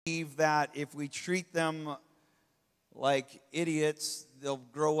believe that if we treat them like idiots, they'll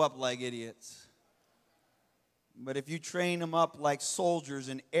grow up like idiots. But if you train them up like soldiers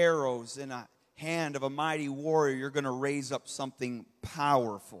and arrows in a hand of a mighty warrior, you're going to raise up something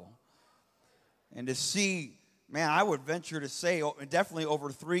powerful. And to see, man, I would venture to say definitely over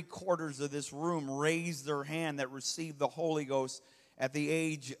 3/4 of this room raised their hand that received the Holy Ghost at the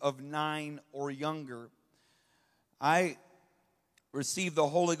age of 9 or younger. I received the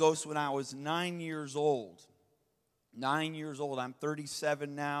Holy Ghost when I was 9 years old. 9 years old. I'm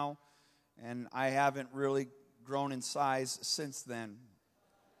 37 now, and I haven't really grown in size since then.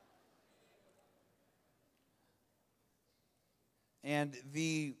 And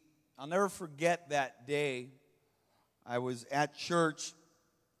I'll never forget that day. I was at church,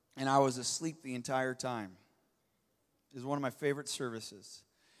 and I was asleep the entire time. It was one of my favorite services.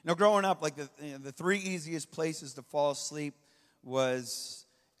 You know, growing up, like the three easiest places to fall asleep was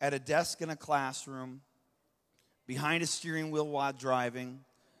at a desk in a classroom, behind a steering wheel while driving,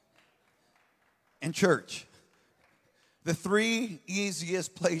 and church. The three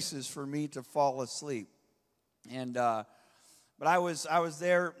easiest places for me to fall asleep. And but I was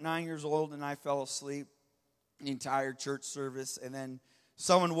there 9 years old, and I fell asleep the entire church service. And then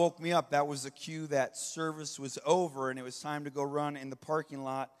someone woke me up. That was the cue that service was over, and it was time to go run in the parking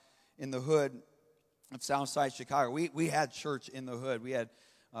lot in the hood of Southside Chicago. We had church in the hood. We had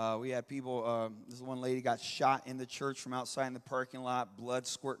people. This one lady got shot in the church from outside in the parking lot, blood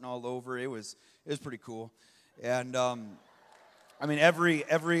squirting all over. It was pretty cool. And I mean,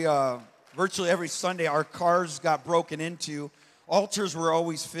 virtually every Sunday, our cars got broken into. Altars were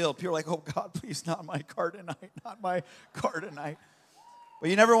always filled. People were like, "Oh God, please, not my car tonight, not my car tonight." But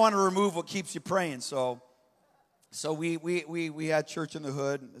you never want to remove what keeps you praying. So we had church in the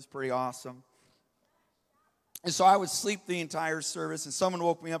hood. It was pretty awesome. And so I would sleep the entire service, and someone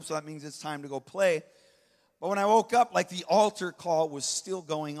woke me up, so that means it's time to go play. But when I woke up, like the altar call was still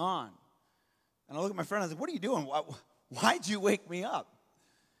going on. And I looked at my friend, I was like, "What are you doing? Why'd you wake me up?"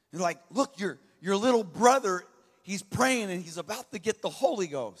 He's like, "Look, your little brother, he's praying, and he's about to get the Holy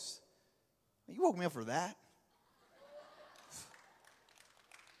Ghost." You woke me up for that?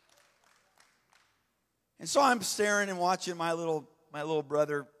 And so I'm staring and watching my little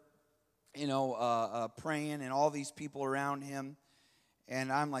brother, praying, and all these people around him.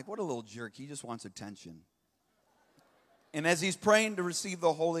 And I'm like, what a little jerk. He just wants attention. And as he's praying to receive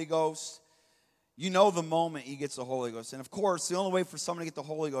the Holy Ghost, you know the moment he gets the Holy Ghost. And of course, the only way for someone to get the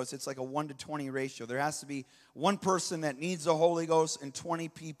Holy Ghost, it's like a 1-to-20 ratio. There has to be one person that needs the Holy Ghost and 20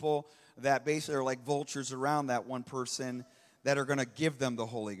 people that basically are like vultures around that one person that are going to give them the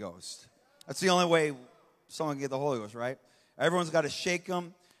Holy Ghost. That's the only way someone can get the Holy Ghost, right? Everyone's got to shake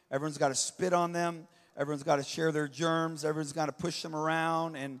them. Everyone's got to spit on them. Everyone's got to share their germs. Everyone's got to push them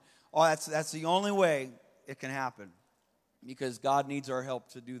around. And all that's the only way it can happen, because God needs our help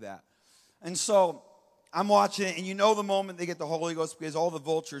to do that. And so I'm watching it, and you know the moment they get the Holy Ghost, because all the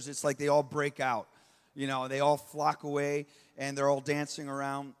vultures, it's like they all break out. You know, they all flock away, and they're all dancing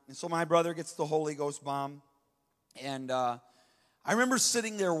around. And so my brother gets the Holy Ghost bomb. And I remember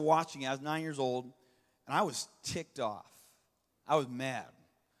sitting there watching. I was 9 years old, and I was ticked off. I was mad.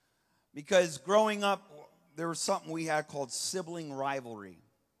 Because growing up, there was something we had called sibling rivalry.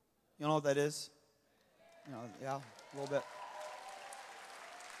 You know what that is? Yeah, a little bit.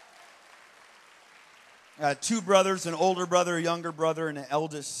 Two brothers, an older brother, a younger brother, and an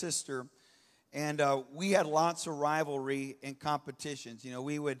eldest sister. And we had lots of rivalry and competitions. You know,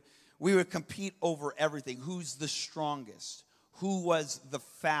 we would compete over everything. Who's the strongest? Who was the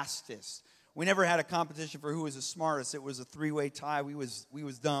fastest? We never had a competition for who was the smartest. It was a three-way tie. We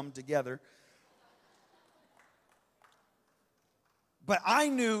was dumb together. But I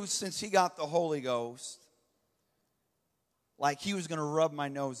knew since he got the Holy Ghost, like he was going to rub my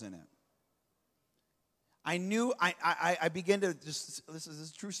nose in it. I knew, I began to just, this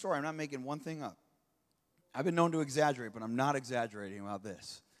is a true story. I'm not making one thing up. I've been known to exaggerate, but I'm not exaggerating about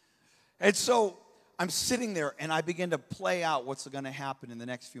this. And so I'm sitting there, and I begin to play out what's going to happen in the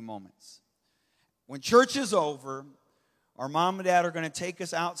next few moments. When church is over, our mom and dad are going to take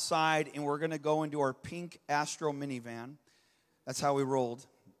us outside, and we're going to go into our pink Astro minivan. That's how we rolled.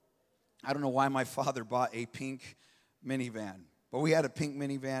 I don't know why my father bought a pink minivan, but we had a pink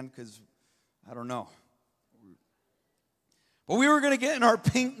minivan because, I don't know. But we were going to get in our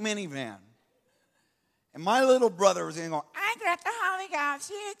pink minivan. And my little brother was going to go, "I got the Holy Ghost,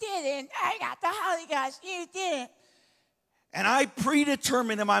 you didn't. I got the Holy Ghost, you didn't." And I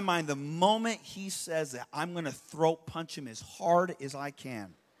predetermined in my mind, the moment he says that, I'm going to throat punch him as hard as I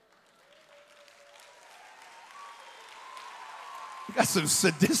can. We got some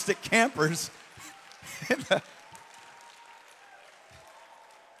sadistic campers. I think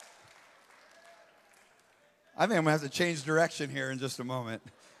I'm going to have to change direction here in just a moment.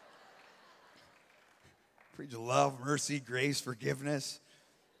 Preach love, mercy, grace, forgiveness.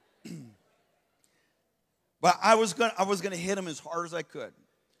 But I was going to hit him as hard as I could.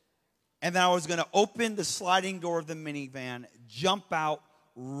 And then I was going to open the sliding door of the minivan, jump out,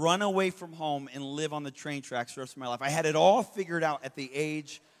 run away from home, and live on the train tracks the rest of my life. I had it all figured out at the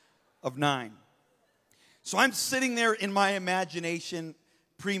age of 9. So I'm sitting there in my imagination,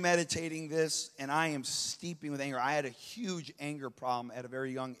 premeditating this, and I am steeping with anger. I had a huge anger problem at a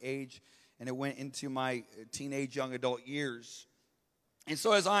very young age, and it went into my teenage, young adult years. And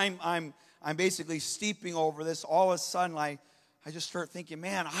so as I'm basically steeping over this, all of a sudden I just start thinking,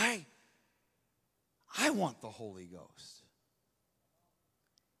 man, I want the Holy Ghost.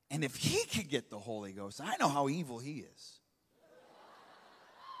 And if he could get the Holy Ghost, I know how evil he is.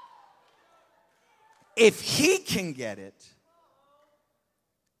 If he can get it,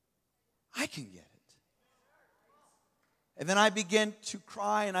 I can get it. And then I begin to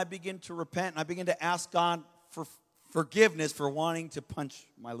cry and I begin to repent and I begin to ask God for forgiveness for wanting to punch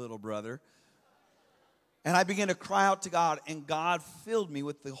my little brother. And I began to cry out to God, and God filled me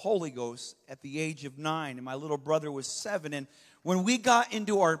with the Holy Ghost at the age of 9, and my little brother was 7. And when we got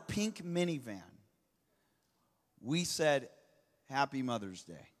into our pink minivan, we said, Happy Mother's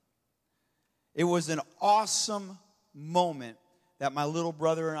Day. It was an awesome moment that my little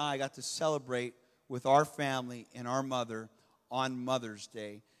brother and I got to celebrate with our family and our mother on Mother's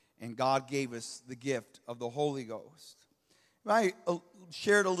Day, and God gave us the gift of the Holy Ghost. I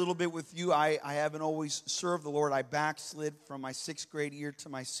shared a little bit with you. I haven't always served the Lord. I backslid from my 6th grade year to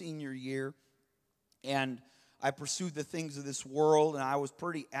my senior year. And I pursued the things of this world. And I was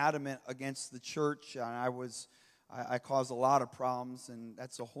pretty adamant against the church. And I caused a lot of problems. And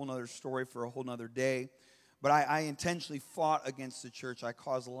that's a whole other story for a whole other day. But I intentionally fought against the church. I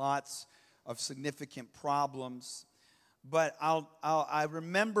caused lots of significant problems. But I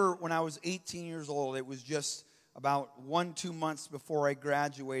remember when I was 18 years old, it was just about 1-2 months before I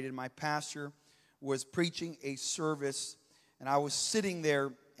graduated, my pastor was preaching a service, and I was sitting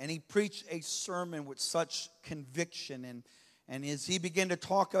there, and he preached a sermon with such conviction, and as he began to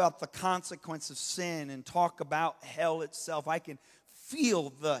talk about the consequence of sin and talk about hell itself, I can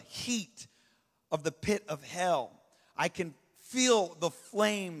feel the heat of the pit of hell. I can feel the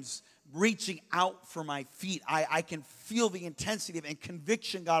flames reaching out for my feet. I can feel the intensity of it, and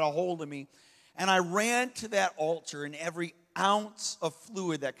conviction got a hold of me. And I ran to that altar, and every ounce of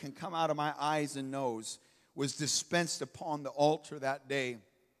fluid that can come out of my eyes and nose was dispensed upon the altar that day.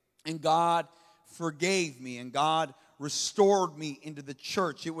 And God forgave me, and God restored me into the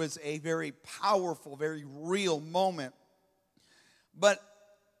church. It was a very powerful, very real moment. But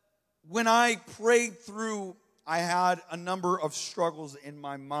when I prayed through, I had a number of struggles in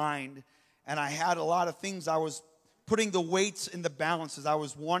my mind, and I had a lot of things I was putting the weights in the balances. I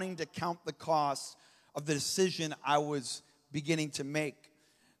was wanting to count the cost of the decision I was beginning to make.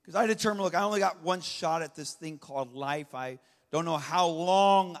 Because I determined, look, I only got one shot at this thing called life. I don't know how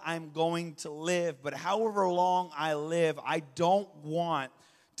long I'm going to live, but however long I live, I don't want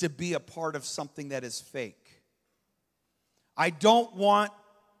to be a part of something that is fake. I don't want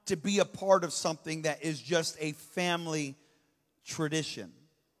to be a part of something that is just a family tradition.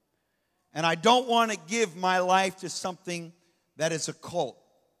 And I don't want to give my life to something that is a cult.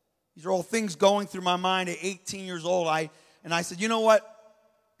 These are all things going through my mind at 18 years old. I said, you know what?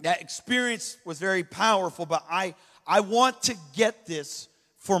 That experience was very powerful, but I want to get this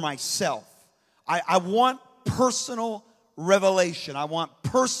for myself. I want personal revelation. I want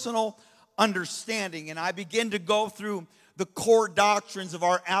personal understanding. And I begin to go through the core doctrines of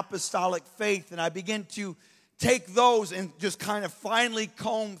our apostolic faith, and I begin to take those and just kind of finally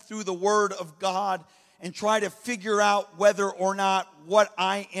comb through the Word of God and try to figure out whether or not what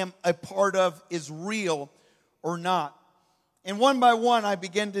I am a part of is real or not. And one by one, I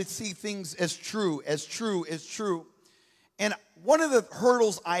began to see things as true, as true, as true. And one of the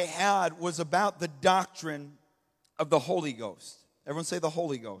hurdles I had was about the doctrine of the Holy Ghost. Everyone say the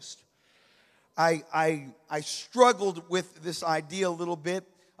Holy Ghost. I struggled with this idea a little bit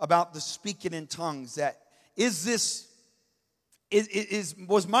about the speaking in tongues. That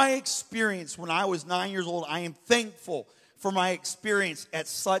was my experience when I was 9 years old. I am thankful for my experience at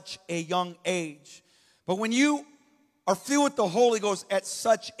such a young age. But when you are filled with the Holy Ghost at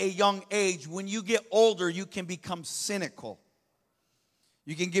such a young age, when you get older, you can become cynical.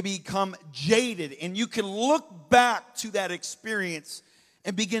 You can become jaded, and you can look back to that experience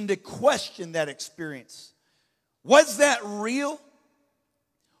and begin to question that experience. Was that real?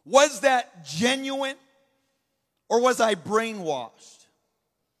 Was that genuine, or was I brainwashed?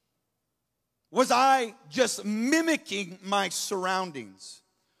 Was I just mimicking my surroundings?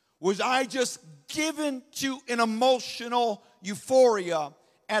 Was I just given to an emotional euphoria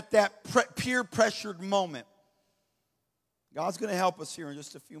at that peer-pressured moment? God's going to help us here in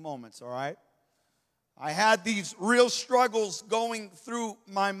just a few moments, all right? I had these real struggles going through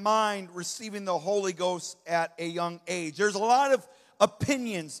my mind receiving the Holy Ghost at a young age. There's a lot of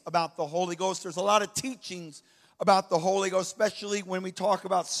opinions about the Holy Ghost. There's a lot of teachings about the Holy Ghost, especially when we talk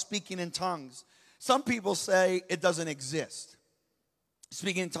about speaking in tongues. Some people say it doesn't exist.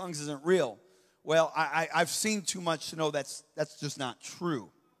 Speaking in tongues isn't real. Well, I've seen too much to know that's just not true.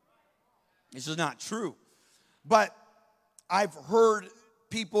 It's just not true. But I've heard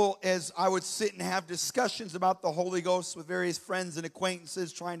people, as I would sit and have discussions about the Holy Ghost with various friends and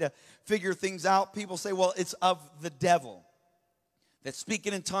acquaintances trying to figure things out, people say, well, it's of the devil. That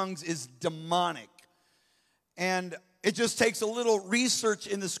speaking in tongues is demonic. And it just takes a little research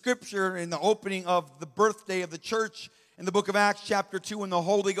in the scripture in the opening of the birthday of the church in the book of Acts chapter 2 when the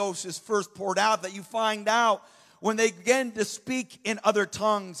Holy Ghost is first poured out, that you find out when they began to speak in other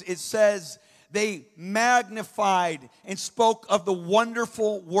tongues, it says they magnified and spoke of the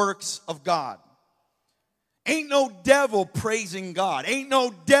wonderful works of God. Ain't no devil praising God. Ain't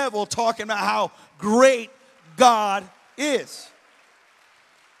no devil talking about how great God is.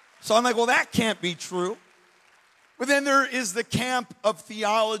 So I'm like, well, that can't be true. But then there is the camp of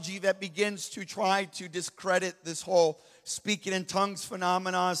theology that begins to try to discredit this whole speaking in tongues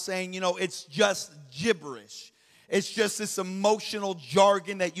phenomenon, saying, it's just gibberish. It's just this emotional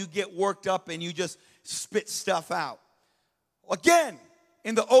jargon that you get worked up and you just spit stuff out. Again,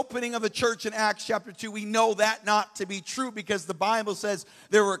 in the opening of the church in Acts chapter 2, we know that not to be true because the Bible says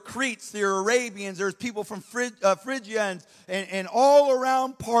there were Cretes, there were Arabians, there's people from Phrygia and all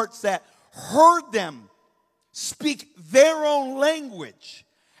around parts that heard them speak their own language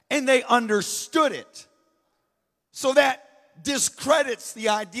and they understood it. So that discredits the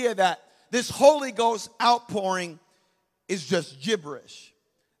idea that this Holy Ghost outpouring is just gibberish.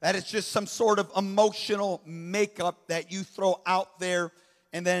 That it's just some sort of emotional makeup that you throw out there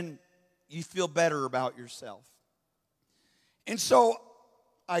and then you feel better about yourself. And so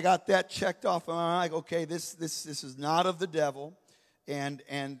I got that checked off. And I'm like, okay, this is not of the devil and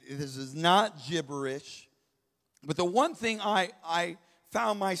this is not gibberish. But the one thing I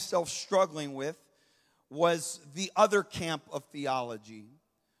found myself struggling with was the other camp of theology,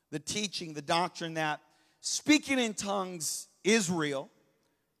 the teaching, the doctrine that speaking in tongues is real,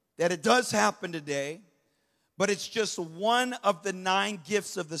 that it does happen today, but it's just one of the 9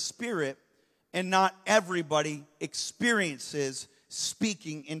 gifts of the Spirit, and not everybody experiences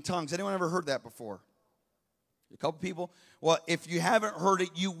speaking in tongues. Anyone ever heard that before? A couple people? Well, if you haven't heard it,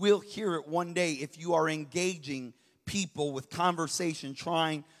 you will hear it one day if you are engaging people with conversation,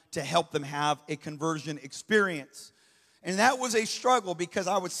 trying to help them have a conversion experience. And that was a struggle because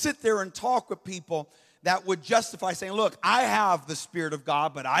I would sit there and talk with people that would justify saying, look, I have the Spirit of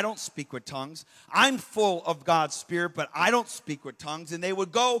God, but I don't speak with tongues. I'm full of God's Spirit, but I don't speak with tongues. And they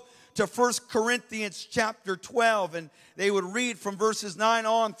would go to 1 Corinthians chapter 12, and they would read from verses 9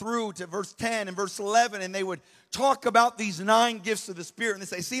 on through to verse 10 and verse 11, and they would talk about these 9 gifts of the Spirit. And they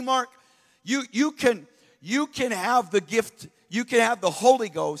say, see, Mark, you can have the gift, you can have the Holy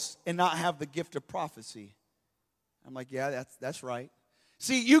Ghost and not have the gift of prophecy. I'm like, yeah, that's right.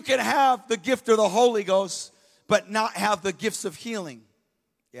 See, you can have the gift of the Holy Ghost, but not have the gifts of healing.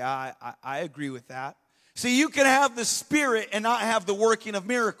 Yeah, I agree with that. See, you can have the Spirit and not have the working of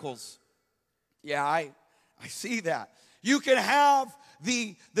miracles. Yeah, I see that. You can have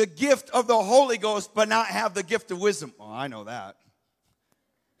the gift of the Holy Ghost, but not have the gift of wisdom. Oh, I know that.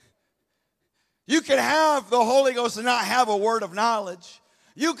 You can have the Holy Ghost and not have a word of knowledge.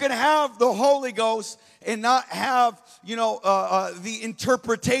 You can have the Holy Ghost and not have, the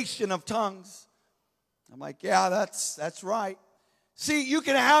interpretation of tongues. I'm like, yeah, that's right. See, you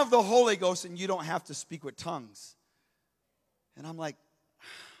can have the Holy Ghost and you don't have to speak with tongues. And I'm like,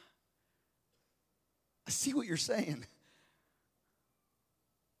 I see what you're saying.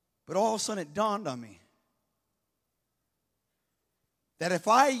 But all of a sudden it dawned on me that if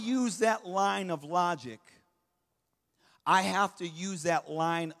I use that line of logic, I have to use that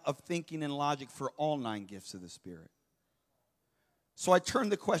line of thinking and logic for all 9 gifts of the Spirit. So I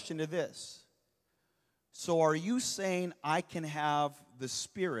turned the question to this. So are you saying I can have the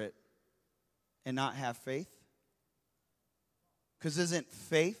Spirit and not have faith? Because isn't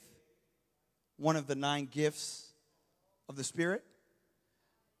faith one of the 9 gifts of the Spirit?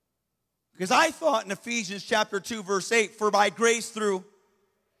 Because I thought in Ephesians chapter 2 verse 8, for by grace through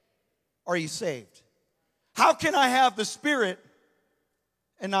are you saved? How can I have the Spirit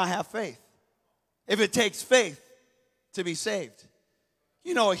and not have faith? If it takes faith to be saved.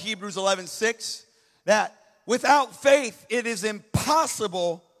 You know Hebrews 11:6, that without faith it is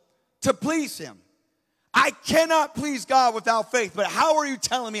impossible to please Him. I cannot please God without faith. But how are you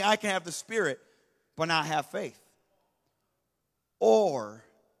telling me I can have the Spirit but not have faith? Or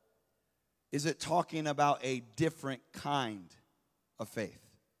is it talking about a different kind of faith?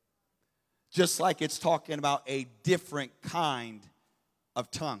 Just like it's talking about a different kind of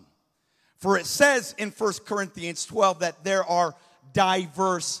tongue. For it says in 1 Corinthians 12 that there are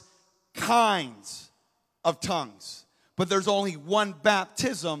diverse kinds of tongues. But there's only one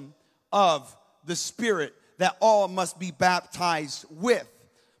baptism of the Spirit that all must be baptized with.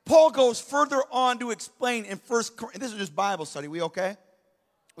 Paul goes further on to explain in 1 Corinthians, this is just Bible study, we okay?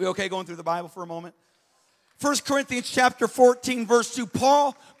 We okay going through the Bible for a moment? 1 Corinthians chapter 14 verse 2,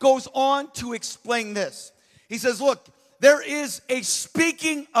 Paul goes on to explain this. He says, look, there is a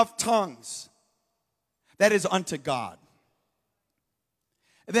speaking of tongues that is unto God.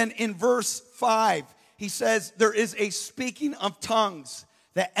 And then in verse 5, he says, there is a speaking of tongues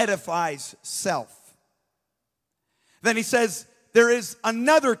that edifies self. Then he says, there is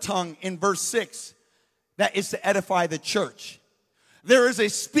another tongue in verse 6 that is to edify the church. There is a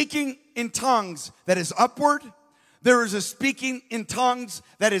speaking in tongues that is upward. There is a speaking in tongues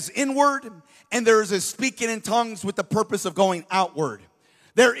that is inward. And there is a speaking in tongues with the purpose of going outward.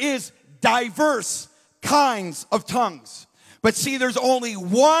 There is diverse kinds of tongues. But see, there's only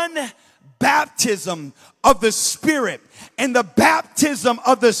one baptism of the Spirit. And the baptism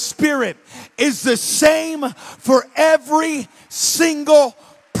of the Spirit is the same for every single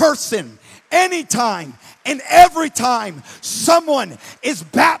person. Anytime and every time someone is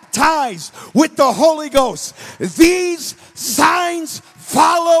baptized with the Holy Ghost, these signs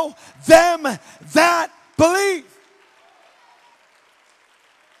follow them that believe.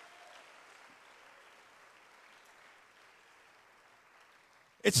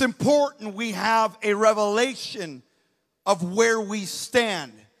 It's important we have a revelation of where we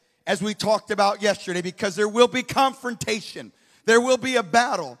stand, as we talked about yesterday, because there will be confrontation. There will be a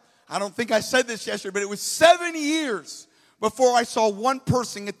battle. I don't think I said this yesterday, but it was 7 years before I saw one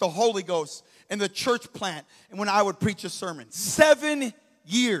person get the Holy Ghost in the church plant and when I would preach a sermon. 7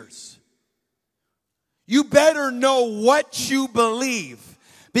 years. You better know what you believe,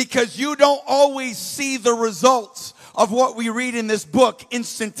 because you don't always see the results of what we read in this book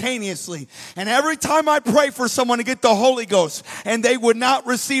instantaneously. And every time I pray for someone to get the Holy Ghost and they would not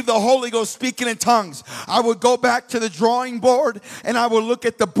receive the Holy Ghost speaking in tongues, I would go back to the drawing board and I would look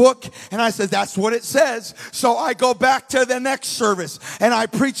at the book and I said, that's what it says. So I go back to the next service and I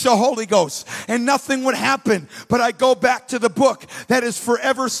preach the Holy Ghost and nothing would happen. But I go back to the book that is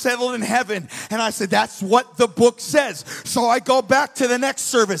forever settled in heaven and I said, that's what the book says. So I go back to the next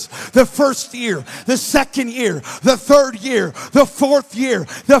service, the first year, the second year, the third year, the fourth year,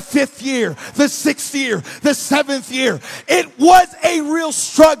 the fifth year, the sixth year, the seventh year. It was a real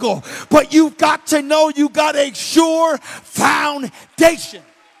struggle, but you've got to know you got a sure foundation.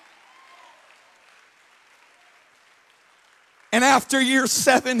 And after year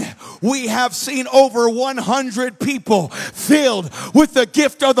 7, we have seen over 100 people filled with the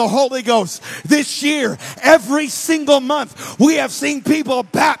gift of the Holy Ghost. This year, every single month, we have seen people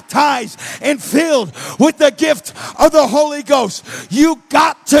baptized and filled with the gift of the Holy Ghost. You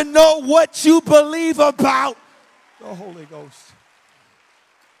got to know what you believe about the Holy Ghost.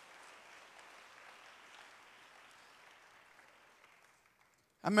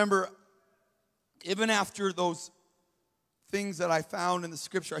 I remember, even after those things that I found in the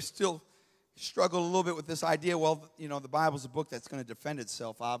scripture, I still struggle a little bit with this idea. Well, you know, the Bible's a book that's going to defend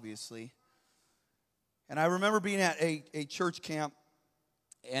itself, obviously. And I remember being at a church camp,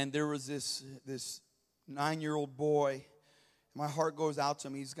 and there was this 9-year-old boy. My heart goes out to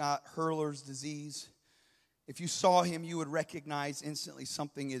him. He's got Hurler's disease. If you saw him, you would recognize instantly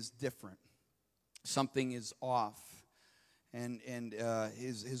something is different. Something is off. And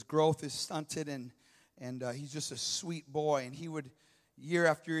his growth is stunted, and he's just a sweet boy. And he would, year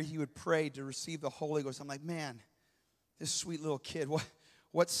after year, he would pray to receive the Holy Ghost. I'm like, man, this sweet little kid,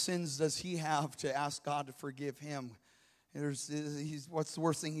 what sins does he have to ask God to forgive him? What's the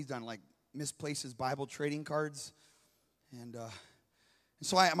worst thing he's done? Like misplace his Bible trading cards? And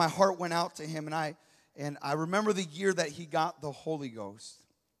so my heart went out to him, and I remember the year that he got the Holy Ghost.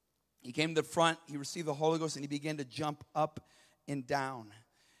 He came to the front, he received the Holy Ghost, and he began to jump up and down.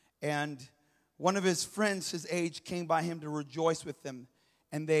 And one of his friends, his age, came by him to rejoice with him,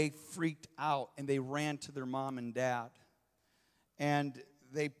 and they freaked out, and they ran to their mom and dad. And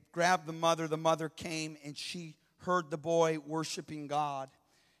they grabbed the mother. The mother came, and she heard the boy worshiping God.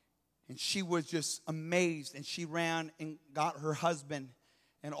 And she was just amazed, and she ran and got her husband,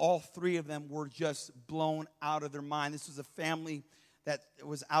 and all three of them were just blown out of their mind. This was a family that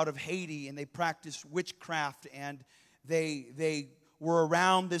was out of Haiti, and they practiced witchcraft, and they were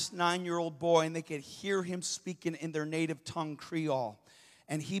around this 9-year-old boy, and they could hear him speaking in their native tongue, Creole.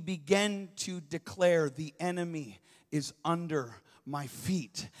 And he began to declare, the enemy is under my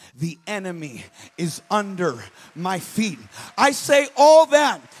feet. The enemy is under my feet. I say all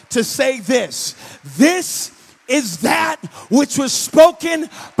that to say this. This is that which was spoken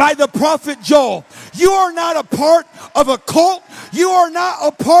by the prophet Joel. You are not a part of a cult. You are not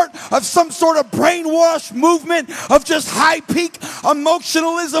a part of some sort of brainwash movement of just high peak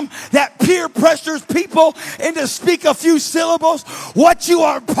emotionalism that peer pressures people into speak a few syllables. What you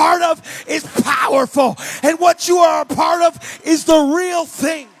are a part of is powerful. And what you are a part of is the real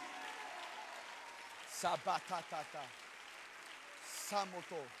thing.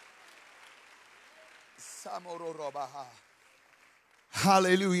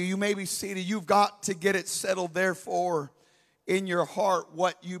 Hallelujah. You may be seated. You've got to get it settled, therefore, in your heart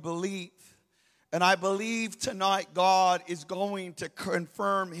what you believe. And I believe tonight God is going to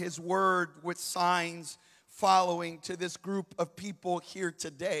confirm his word with signs following to this group of people here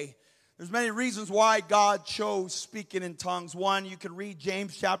today. There's many reasons why God chose speaking in tongues. One, you can read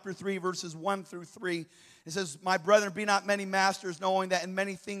James chapter 3, verses 1 through 3. It says, my brethren, be not many masters, knowing that in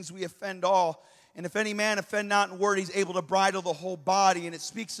many things we offend all. And if any man offend not in word, he's able to bridle the whole body. And it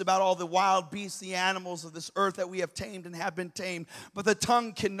speaks about all the wild beasts, the animals of this earth that we have tamed and have been tamed. But the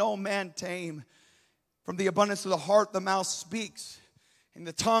tongue can no man tame. From the abundance of the heart, the mouth speaks. And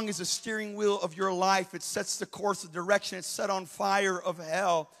the tongue is the steering wheel of your life. It sets the course, the direction. It's set on fire of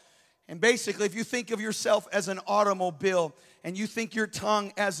hell. And basically, if you think of yourself as an automobile and you think your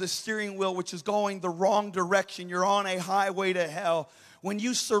tongue as the steering wheel, which is going the wrong direction, you're on a highway to hell. When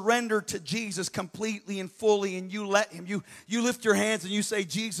you surrender to Jesus completely and fully and you let him, you lift your hands and you say,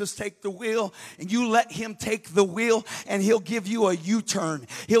 Jesus, take the wheel, and you let him take the wheel, and he'll give you a U-turn.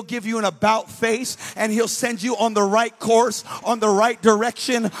 He'll give you an about face, and he'll send you on the right course, on the right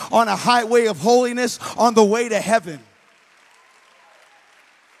direction, on a highway of holiness, on the way to heaven.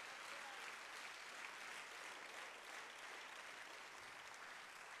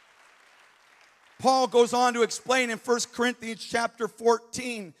 Paul goes on to explain in 1 Corinthians chapter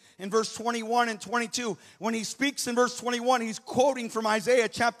 14 in verse 21 and 22. When he speaks in verse 21, he's quoting from Isaiah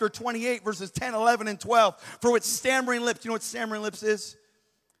chapter 28 verses 10, 11, and 12. For with stammering lips, you know what stammering lips is?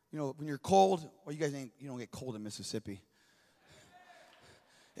 You know, when you're cold, well, you don't get cold in Mississippi.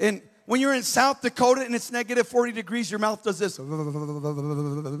 And when you're in South Dakota and it's negative 40 degrees, your mouth does this.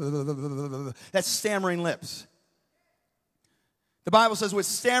 That's stammering lips. The Bible says with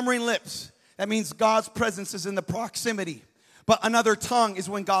stammering lips, that means God's presence is in the proximity. But another tongue is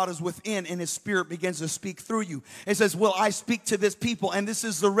when God is within and his spirit begins to speak through you. It says, well, I speak to this people, and this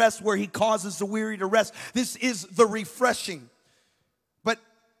is the rest where he causes the weary to rest. This is the refreshing. But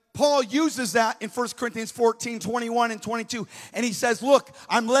Paul uses that in 1 Corinthians 14, 21 and 22. And he says, look,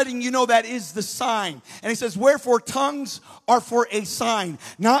 I'm letting you know that is the sign. And he says, wherefore tongues are for a sign,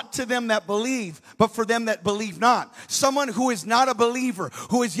 not to them that believe, but for them that believe not. Someone who is not a believer,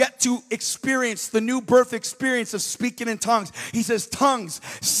 who is yet to experience the new birth experience of speaking in tongues. He says tongues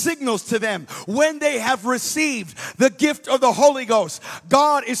signals to them when they have received the gift of the Holy Ghost.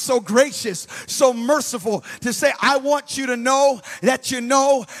 God is so gracious, so merciful to say, I want you to know that you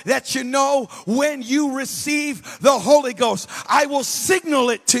know when you receive the Holy Ghost. I will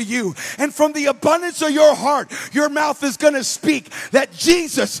signal it to you. And from the abundance of your heart, your mouth is going to speak that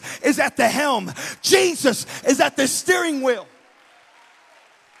Jesus is at the helm. Jesus is at the steering wheel.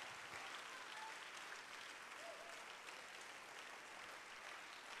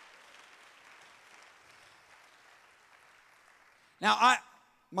 Now,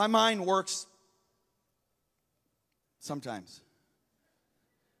 my mind works sometimes.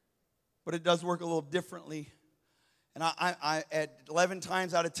 But it does work a little differently. And I at 11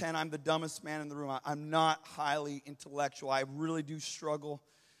 times out of 10, I'm the dumbest man in the room. I'm not highly intellectual. I really do struggle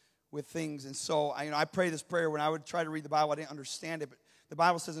with things. And so I pray this prayer when I would try to read the Bible. I didn't understand it. But the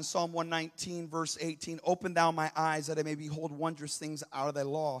Bible says in Psalm 119, verse 18, open thou my eyes that I may behold wondrous things out of thy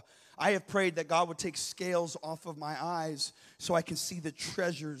law. I have prayed that God would take scales off of my eyes so I can see the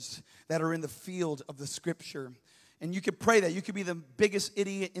treasures that are in the field of the Scripture. And you could pray that. You could be the biggest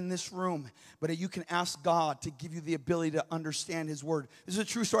idiot in this room, but you can ask God to give you the ability to understand his word. This is a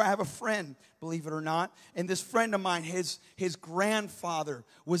true story. I have a friend, believe it or not, and this friend of mine, his grandfather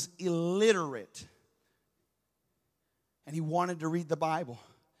was illiterate. And he wanted to read the Bible.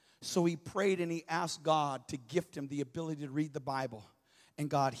 So he prayed and he asked God to gift him the ability to read the Bible. And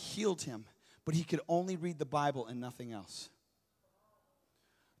God healed him. But he could only read the Bible and nothing else.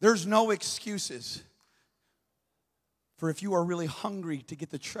 There's no excuses for if you are really hungry to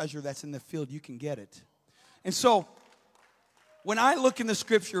get the treasure that's in the field, you can get it. And so, when I look in the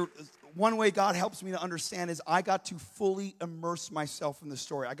scripture, one way God helps me to understand is I got to fully immerse myself in the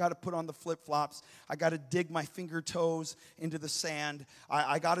story. I got to put on the flip-flops. I got to dig my finger toes into the sand.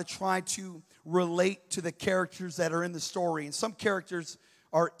 I got to try to relate to the characters that are in the story. And some characters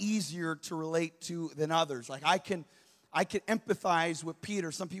are easier to relate to than others. Like I can empathize with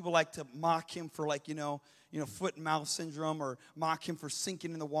Peter. Some people like to mock him for foot and mouth syndrome, or mock him for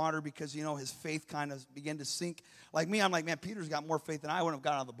sinking in the water because, his faith kind of began to sink. Like me, I'm like, man, Peter's got more faith than I would have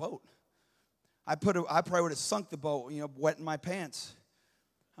got out of the boat. I probably would have sunk the boat, wet in my pants.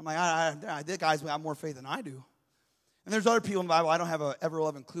 I'm like, that guy's got more faith than I do. And there's other people in the Bible, I don't have a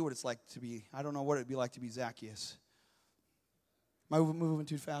ever-loving clue what it's like to be. I don't know what it'd be like to be Zacchaeus. Am I moving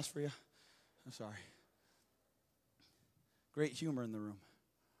too fast for you? I'm sorry. Great humor in the room.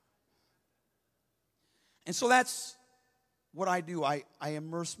 And so that's what I do. I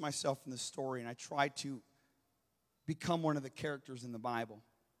immerse myself in the story, and I try to become one of the characters in the Bible.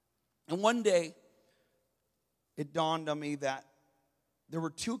 And one day, it dawned on me that there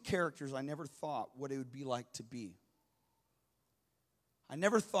were two characters I never thought what it would be like to be. I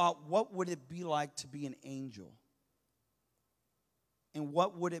never thought, what would it be like to be an angel? And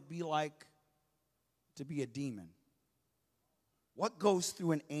what would it be like to be a demon? What goes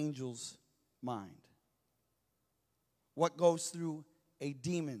through an angel's mind? What goes through a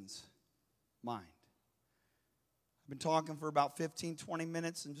demon's mind? I've been talking for about 15, 20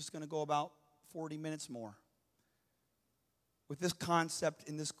 minutes. I'm just going to go about 40 minutes more with this concept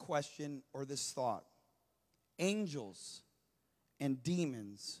in this question or this thought. Angels and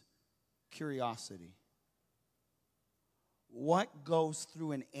demons' curiosity. What goes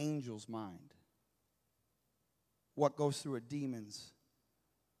through an angel's mind? What goes through a demon's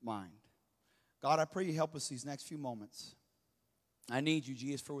mind? God, I pray you help us these next few moments. I need you,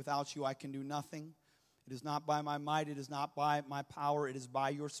 Jesus, for without you I can do nothing. It is not by my might, it is not by my power, it is by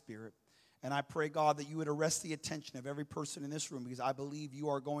your Spirit. And I pray, God, that you would arrest the attention of every person in this room, because I believe you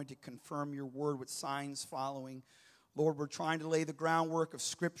are going to confirm your word with signs following. Lord, we're trying to lay the groundwork of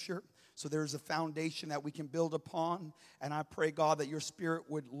Scripture so there's a foundation that we can build upon. And I pray, God, that your Spirit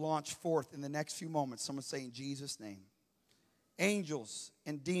would launch forth in the next few moments. Someone say, in Jesus' name. Angels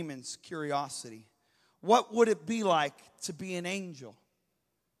and demons' curiosity. What would it be like to be an angel?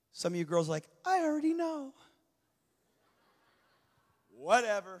 Some of you girls are like, I already know.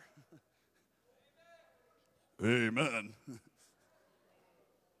 Whatever. Amen.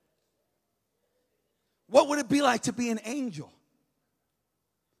 What would it be like to be an angel?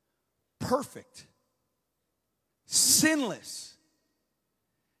 Perfect. Sinless.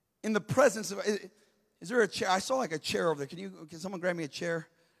 In the presence of... Is there a chair? I saw like a chair over there. Can someone grab me a chair?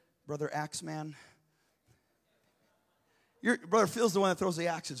 Brother Axeman. Your brother Phil's the one that throws the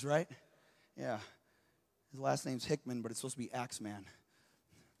axes, right? Yeah. His last name's Hickman, but it's supposed to be Axeman.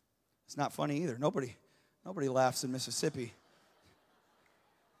 It's not funny either. Nobody laughs in Mississippi.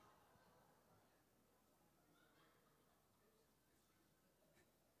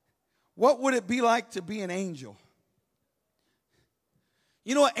 What would it be like to be an angel?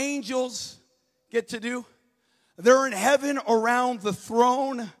 You know what angels get to do? They're in heaven around the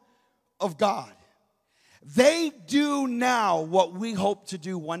throne of God. They do now what we hope to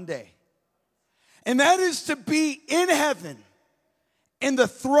do one day. And that is to be in heaven, in the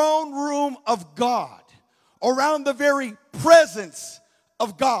throne room of God, around the very presence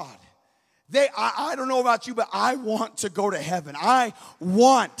of God. I don't know about you, but I want to go to heaven. I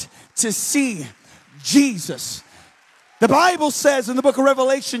want to see Jesus. The Bible says in the book of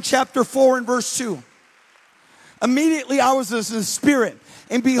Revelation, chapter 4 and verse 2, immediately I was in the Spirit,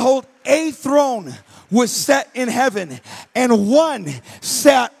 and behold, a throne was set in heaven, and one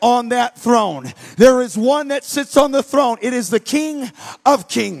sat on that throne. There is one that sits on the throne. It is the King of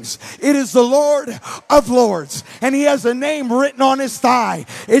Kings. It is the Lord of Lords. And he has a name written on his thigh.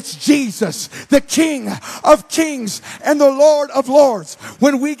 It's Jesus, the King of Kings and the Lord of Lords.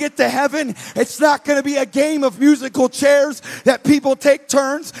 When we get to heaven, it's not going to be a game of musical chairs that people take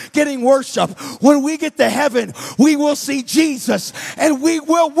turns getting worship. When we get to heaven, we will see Jesus and we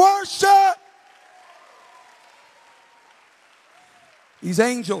will worship. These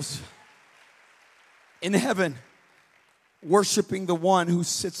angels in heaven worshiping the one who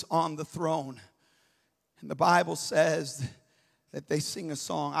sits on the throne. And the Bible says that they sing a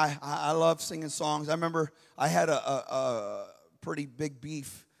song. I love singing songs. I remember I had a pretty big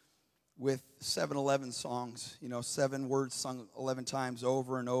beef with 7-Eleven songs. 7 words sung 11 times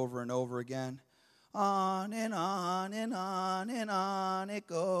over and over and over again. On and on and on and on it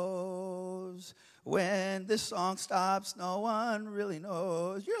goes. When this song stops, no one really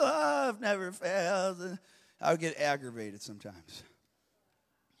knows. Your love never fails. And I would get aggravated sometimes.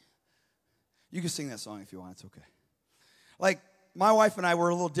 You can sing that song if you want. It's okay. Like, my wife and I were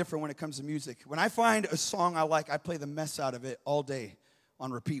a little different when it comes to music. When I find a song I like, I play the mess out of it all day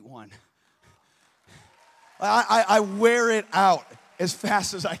on repeat one. I wear it out as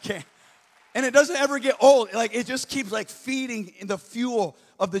fast as I can. And it doesn't ever get old. Like, it just keeps like feeding in the fuel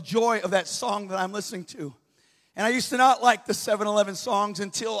of the joy of that song that I'm listening to. And I used to not like the 7-Eleven songs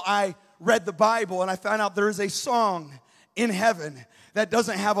until I read the Bible and I found out there is a song in heaven that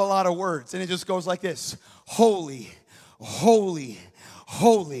doesn't have a lot of words. And it just goes like this. Holy, holy,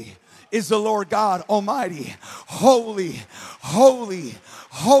 holy is the Lord God Almighty. Holy, holy,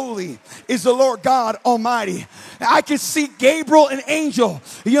 holy is the Lord God Almighty. I could see Gabriel and angel.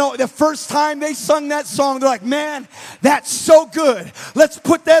 The first time they sung that song, they're like, man, that's so good. Let's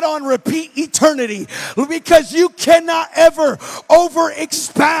put that on repeat eternity. Because you cannot ever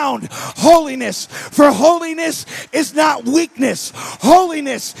over-expound holiness. For holiness is not weakness.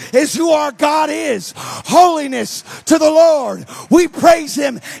 Holiness is who our God is. Holiness to the Lord. We praise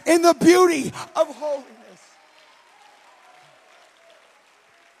Him in the beauty of holiness.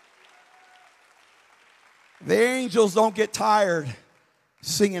 The angels don't get tired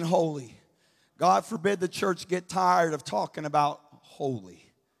singing holy. God forbid the church get tired of talking about holy,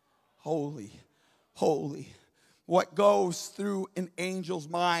 holy, holy. What goes through an angel's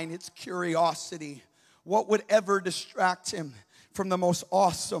mind? It's curiosity. What would ever distract him from the most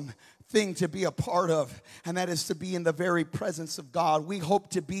awesome thing to be a part of, and that is to be in the very presence of God. We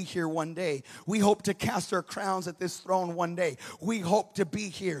hope to be here one day. We hope to cast our crowns at this throne one day. We hope to be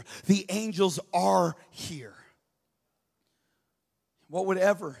here. The angels are here. What would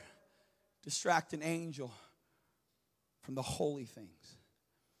ever distract an angel from the holy things?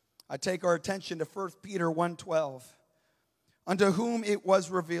 I take our attention to 1 Peter 1:12. Unto whom it was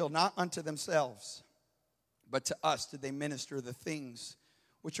revealed, not unto themselves, but to us did they minister the things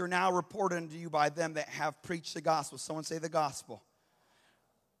which are now reported unto you by them that have preached the gospel. Someone say the gospel.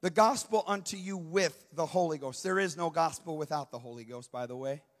 The gospel unto you with the Holy Ghost. There is no gospel without the Holy Ghost, by the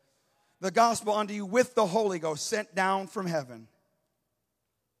way. The gospel unto you with the Holy Ghost sent down from heaven.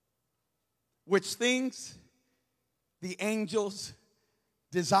 Which things the angels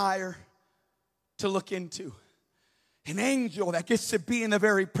desire to look into. An angel that gets to be in the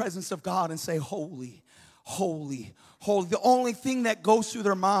very presence of God and say, holy, holy, holy. The only thing that goes through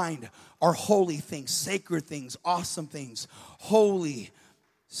their mind are holy things, sacred things, awesome things. Holy,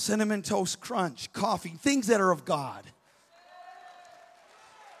 Cinnamon Toast Crunch, coffee, things that are of God.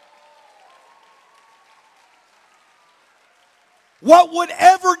 What would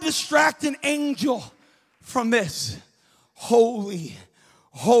ever distract an angel from this? Holy,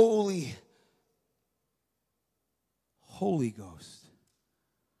 holy, Holy Ghost.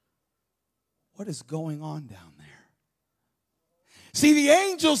 What is going on down there? See, the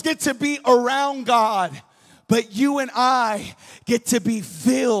angels get to be around God, but you and I get to be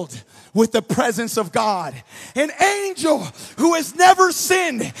filled with the presence of God. An angel who has never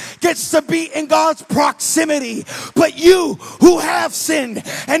sinned gets to be in God's proximity. But you who have sinned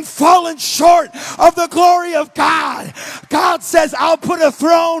and fallen short of the glory of God, God says, I'll put a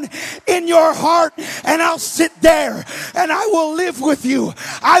throne in your heart and I'll sit there and I will live with you.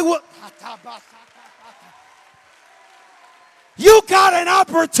 You got an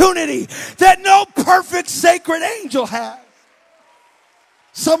opportunity that no perfect sacred angel has.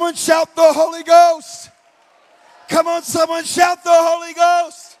 Someone shout the Holy Ghost. Come on, someone shout the Holy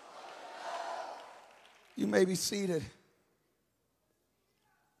Ghost. You may be seated.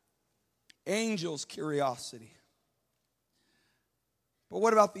 Angels' curiosity. But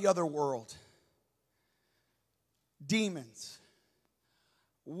what about the other world? Demons.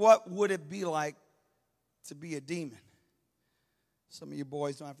 What would it be like to be a demon? Some of you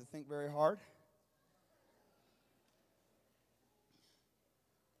boys don't have to think very hard.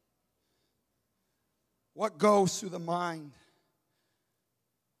 What goes through the mind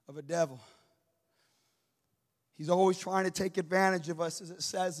of a devil? He's always trying to take advantage of us, as it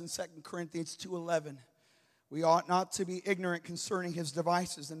says in 2 Corinthians 2:11. We ought not to be ignorant concerning his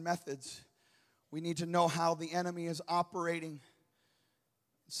devices and methods. We need to know how the enemy is operating.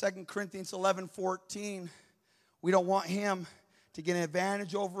 2 Corinthians 11:14, we don't want him to get an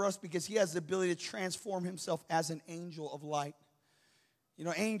advantage over us because he has the ability to transform himself as an angel of light. You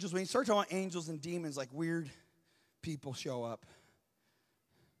know, angels, when you start talking about angels and demons, like weird people show up.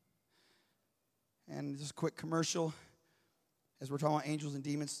 And just a quick commercial. As we're talking about angels and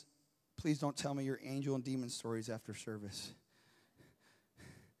demons, please don't tell me your angel and demon stories after service.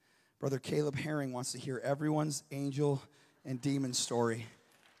 Brother Caleb Herring wants to hear everyone's angel and demon story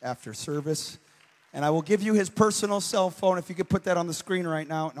after service. And I will give you his personal cell phone if you could put that on the screen right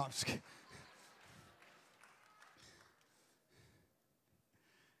now. No, I'm just kidding.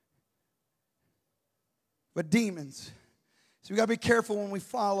 But demons. So we got to be careful when we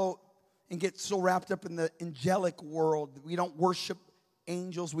follow and get so wrapped up in the angelic world. We don't worship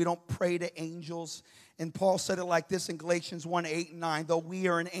angels. We don't pray to angels. And Paul said it like this in Galatians 1:8-9. Though we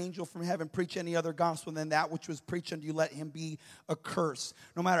are an angel from heaven, preach any other gospel than that which was preached unto you, let him be accursed.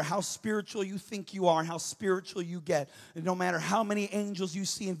 No matter how spiritual you think you are and how spiritual you get, and no matter how many angels you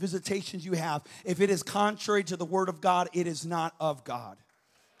see and visitations you have, if it is contrary to the word of God, it is not of God.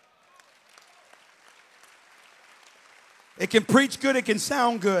 It can preach good, it can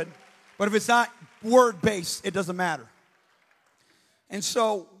sound good, but if it's not word-based, it doesn't matter. And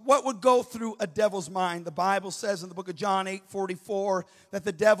so, what would go through a devil's mind? The Bible says in the book of John 8:44 that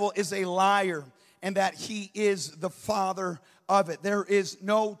the devil is a liar and that he is the father of it. There is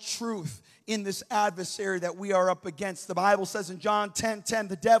no truth in this adversary that we are up against. The Bible says in John 10:10,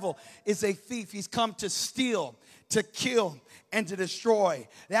 the devil is a thief. He's come to steal, to kill, and to destroy.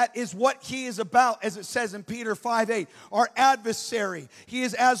 That is what he is about, as it says in Peter 5:8. Our adversary, he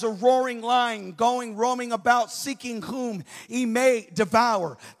is as a roaring lion, roaming about, seeking whom he may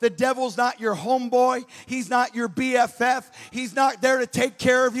devour. The devil's not your homeboy. He's not your BFF. He's not there to take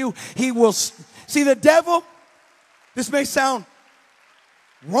care of you. He will see the devil. This may sound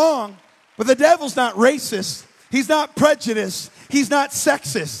wrong, but the devil's not racist. He's not prejudiced. He's not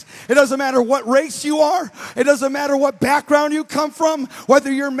sexist. It doesn't matter what race you are. It doesn't matter what background you come from,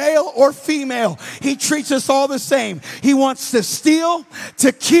 whether you're male or female. He treats us all the same. He wants to steal,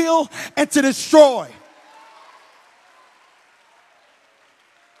 to kill, and to destroy.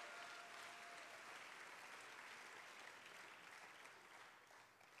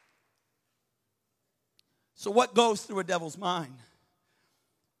 So what goes through a devil's mind?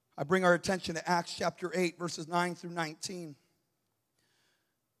 I bring our attention to Acts chapter 8, verses 9-19.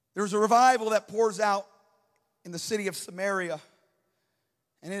 There's a revival that pours out in the city of Samaria,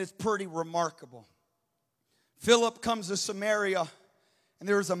 and it is pretty remarkable. Philip comes to Samaria, and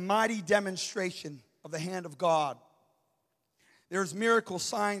there is a mighty demonstration of the hand of God. There's miracles,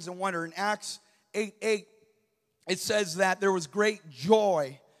 signs, and wonder. In Acts 8:8, it says that there was great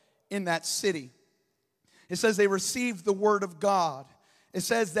joy in that city. It says they received the word of God. It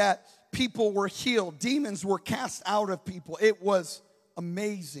says that people were healed. Demons were cast out of people. It was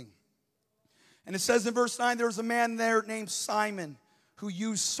amazing. And it says in verse 9, there was a man there named Simon who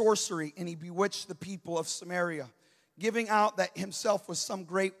used sorcery, and he bewitched the people of Samaria, giving out that himself was some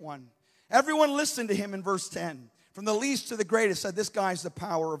great one. Everyone listened to him in verse 10. From the least to the greatest said, this guy's the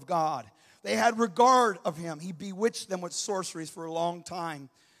power of God. They had regard of him. He bewitched them with sorceries for a long time.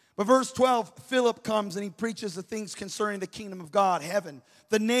 But verse 12, Philip comes and he preaches the things concerning the kingdom of God, heaven,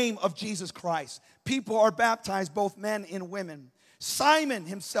 the name of Jesus Christ. People are baptized, both men and women. Simon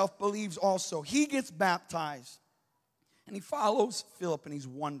himself believes also. He gets baptized. And he follows Philip and he's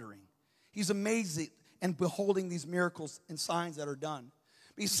wondering. He's amazed and beholding these miracles and signs that are done.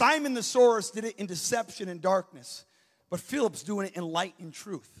 Because Simon the sorceress did it in deception and darkness. But Philip's doing it in light and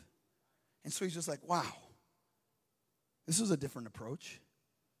truth. And so he's just like, wow, this is a different approach.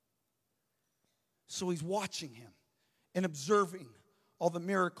 So he's watching him and observing all the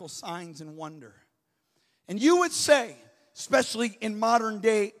miracle signs and wonder. And you would say, especially in modern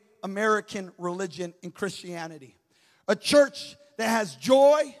day American religion and Christianity, a church that has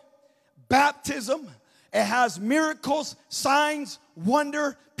joy, baptism, it has miracles, signs,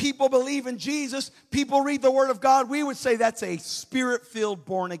 wonder, people believe in Jesus, people read the word of God, we would say that's a spirit-filled,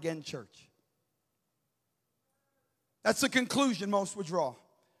 born-again church. That's the conclusion most would draw.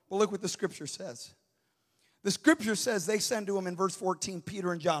 But look what the scripture says. The scripture says they send to him in verse 14,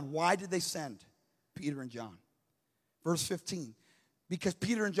 Peter and John. Why did they send Peter and John? Verse 15, because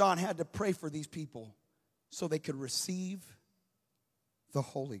Peter and John had to pray for these people so they could receive the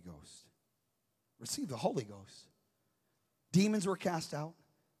Holy Ghost. Receive the Holy Ghost. Demons were cast out.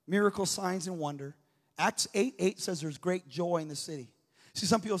 Miracles, signs, and wonder. Acts 8:8 says there's great joy in the city. See,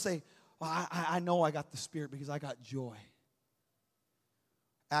 some people say, well, I know I got the Spirit because I got joy.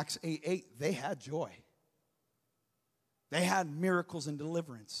 Acts 8:8, they had joy. They had miracles and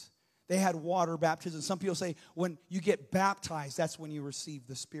deliverance. They had water baptism. Some people say when you get baptized, that's when you receive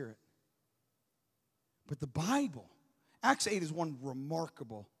the Spirit. But the Bible Acts 8 is one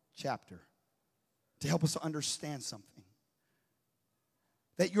remarkable chapter to help us to understand something.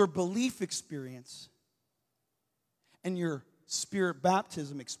 That your belief experience and your spirit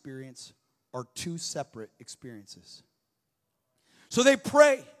baptism experience are two separate experiences. So they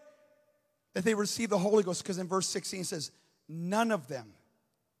pray that they receive the Holy Ghost, because in verse 16 it says, none of them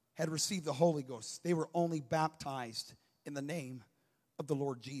had received the Holy Ghost. They were only baptized in the name of the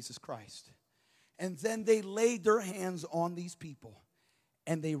Lord Jesus Christ. And then they laid their hands on these people,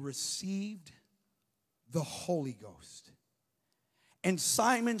 and they received the Holy Ghost. And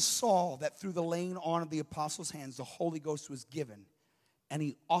Simon saw that through the laying on of the apostles' hands, the Holy Ghost was given, and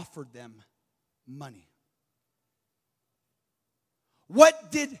he offered them money.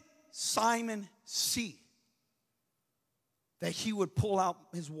 What did Simon see that he would pull out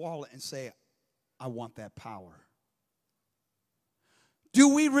his wallet and say, I want that power?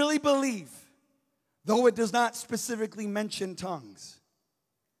 Do we really believe, though it does not specifically mention tongues?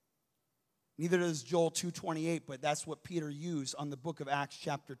 Neither does Joel 2:28, but that's what Peter used on the book of Acts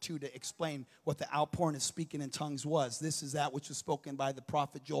chapter 2 to explain what the outpouring of speaking in tongues was. This is that which was spoken by the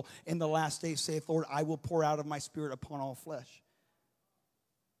prophet Joel. In the last days, saith Lord, I will pour out of my spirit upon all flesh.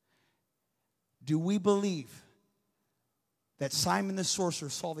 Do we believe that Simon the sorcerer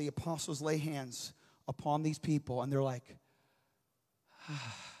saw the apostles lay hands upon these people and they're like,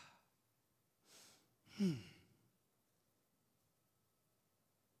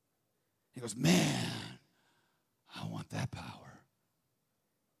 He goes, man, I want that power.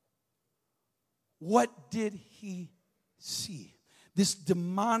 What did he see? This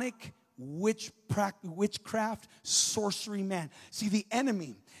demonic witchcraft, sorcery man. See, the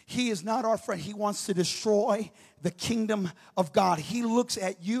enemy, he is not our friend. He wants to destroy the kingdom of God. He looks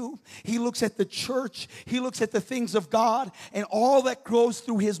at you. He looks at the church. He looks at the things of God. And all that goes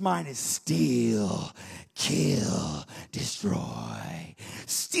through his mind is steal, kill, destroy.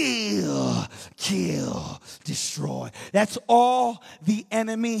 Steal, kill, destroy. That's all the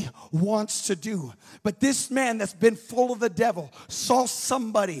enemy wants to do. But this man that's been full of the devil saw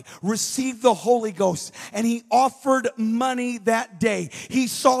somebody receive the Holy Ghost, and he offered money that day. He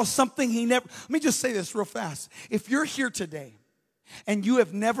saw something he never. Let me just say this real fast. If you're here today and you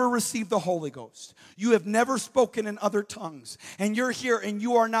have never received the Holy Ghost, you have never spoken in other tongues, and you're here and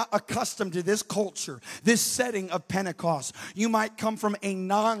you are not accustomed to this culture, this setting of Pentecost, you might come from a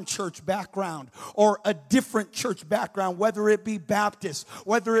non-church background or a different church background, whether it be Baptist,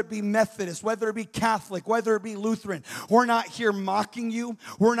 whether it be Methodist, whether it be Catholic, whether it be Lutheran. We're not here mocking you.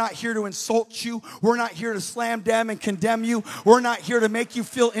 We're not here to insult you. We're not here to slam damn and condemn you. We're not here to make you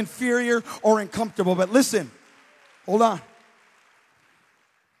feel inferior or uncomfortable. But listen, hold on.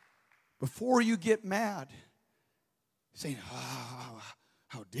 Before you get mad, saying,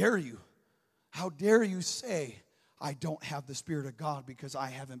 how dare you? How dare you say, I don't have the Spirit of God because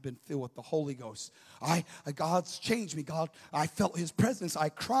I haven't been filled with the Holy Ghost. God's changed me. God, I felt His presence. I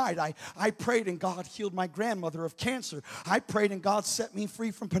cried. I prayed and God healed my grandmother of cancer. I prayed and God set me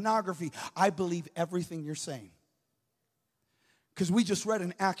free from pornography. I believe everything you're saying. Because we just read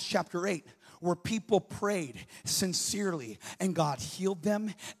in Acts chapter 8 where people prayed sincerely and God healed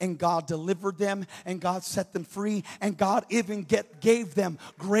them and God delivered them and God set them free and God even gave them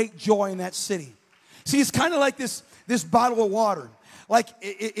great joy in that city. See, it's kind of like this bottle of water. Like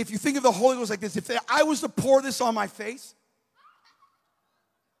if you think of the Holy Ghost like this, if I was to pour this on my face,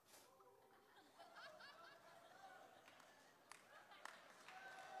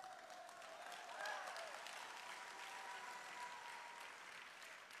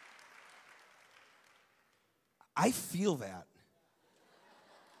 I feel that.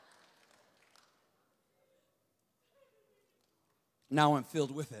 Now I'm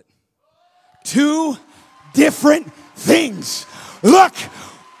filled with it. Two different things. Look,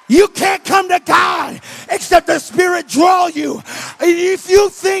 you can't come to God except the Spirit draw you. And if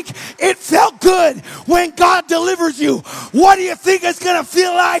you think it felt good when God delivers you, what do you think it's going to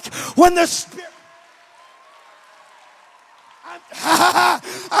feel like when the Spirit...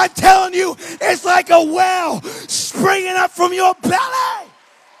 I'm telling you, it's like a well springing up from your belly.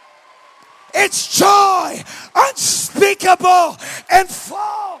 It's joy, unspeakable and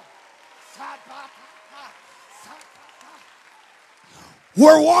full.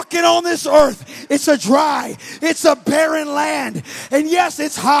 We're walking on this earth. It's a dry, it's a barren land. And yes,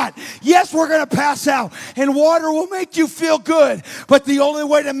 it's hot. Yes, we're going to pass out. And water will make you feel good. But the only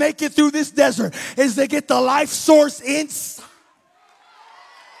way to make it through this desert is to get the life source inside.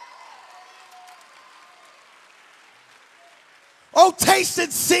 Oh, taste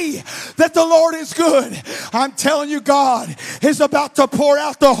and see that the Lord is good. I'm telling you, God is about to pour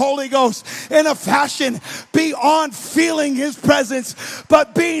out the Holy Ghost in a fashion beyond feeling His presence,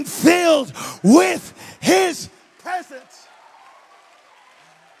 but being filled with His presence.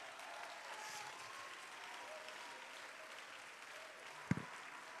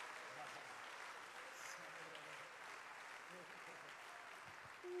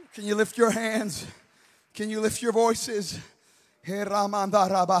 Can you lift your hands? Can you lift your voices?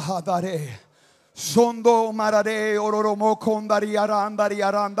 Sondo marare ororomo kondari arandari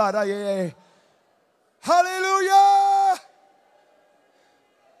arandaraye. Hallelujah!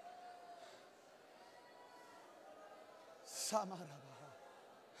 Samara.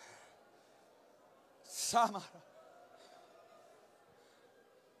 Samara.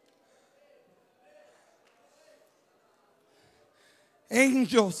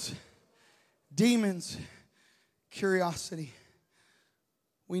 Angels, demons, curiosity.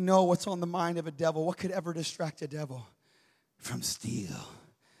 We know what's on the mind of a devil. What could ever distract a devil? From steal,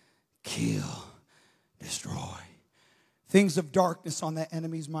 kill, destroy. Things of darkness on that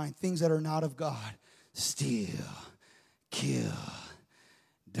enemy's mind. Things that are not of God. Steal, kill,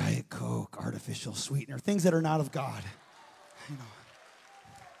 Diet Coke, artificial sweetener. Things that are not of God. You know.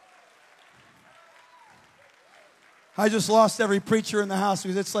 I just lost every preacher in the house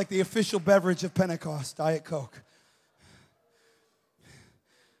because it's like the official beverage of Pentecost, Diet Coke.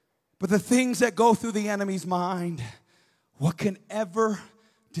 But the things that go through the enemy's mind, what can ever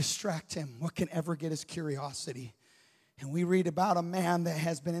distract him? What can ever get his curiosity? And we read about a man that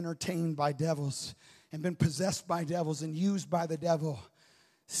has been entertained by devils and been possessed by devils and used by the devil.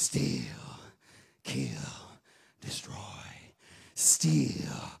 Steal, kill, destroy.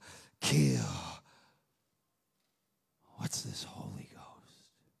 Steal, kill. What's this Holy Ghost?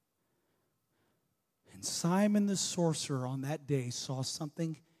 And Simon the sorcerer on that day saw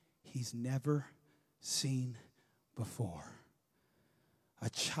something he's never seen before.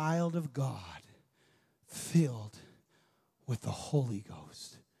 A child of God filled with the Holy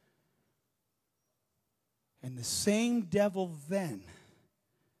Ghost. And the same devil then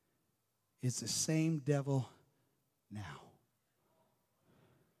is the same devil now.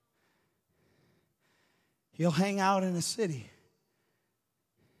 He'll hang out in a city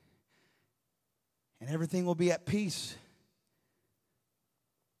and everything will be at peace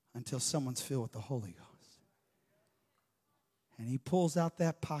until someone's filled with the Holy Ghost. And he pulls out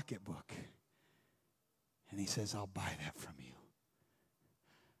that pocketbook and he says, I'll buy that from you.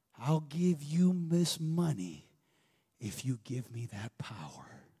 I'll give you this money if you give me that power.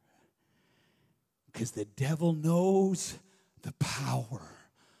 Because the devil knows the power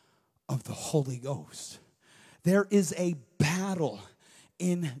of the Holy Ghost. There is a battle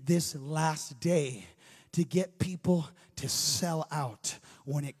in this last day to get people to sell out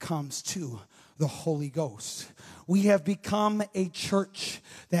when it comes to the Holy Ghost. We have become a church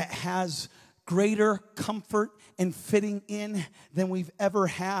that has greater comfort and fitting in than we've ever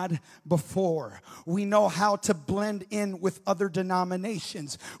had before. We know how to blend in with other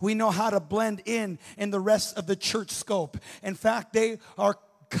denominations. We know how to blend in the rest of the church scope. In fact, they are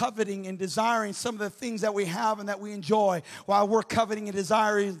coveting and desiring some of the things that we have and that we enjoy, while we're coveting and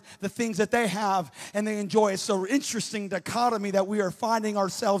desiring the things that they have and they enjoy. It's so interesting dichotomy that we are finding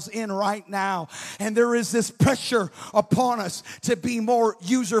ourselves in right now. And there is this pressure upon us to be more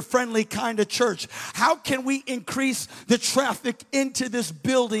user-friendly kind of church. How can we increase the traffic into this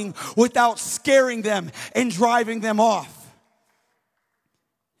building without scaring them and driving them off?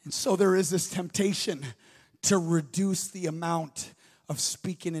 And so there is this temptation to reduce the amount of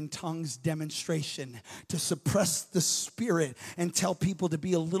speaking in tongues demonstration, to suppress the spirit and tell people to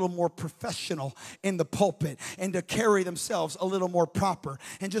be a little more professional in the pulpit and to carry themselves a little more proper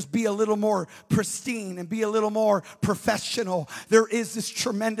and just be a little more pristine and be a little more professional. There is this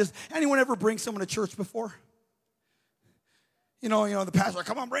tremendous, anyone ever bring someone to church before? You know, the pastor,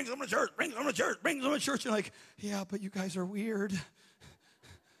 come on, bring someone to church, bring someone to church, bring someone to church. You're like, yeah, but you guys are weird. And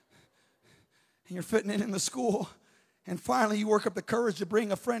you're fitting in the school. And finally, you work up the courage to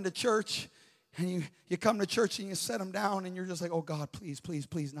bring a friend to church. And you come to church and you set them down. And you're just like, oh, God, please, please,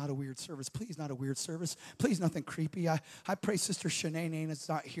 please, not a weird service. Please, not a weird service. Please, nothing creepy. I pray Sister Shanae is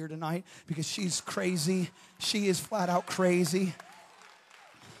not here tonight because she's crazy. She is flat out crazy.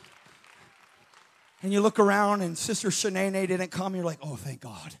 And you look around and Sister Shanae didn't come. You're like, oh, thank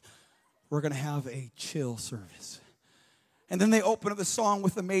God. We're going to have a chill service. And then they open up the song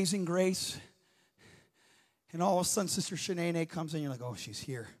with Amazing Grace. And all of a sudden, Sister Shanae comes in. You're like, oh, she's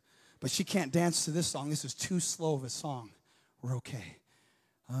here. But she can't dance to this song. This is too slow of a song. We're okay.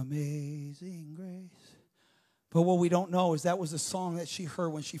 Amazing grace, But what we don't know is that was a song that she heard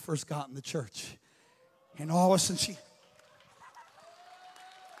when she first got in the church. And all of a sudden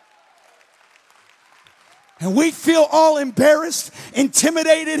and we feel all embarrassed,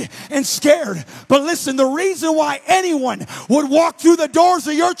 intimidated, and scared. But listen, the reason why anyone would walk through the doors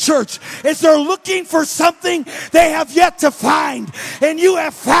of your church is they're looking for something they have yet to find. And you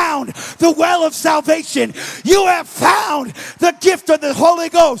have found the well of salvation. You have found the gift of the Holy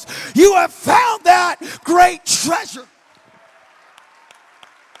Ghost. You have found that great treasure.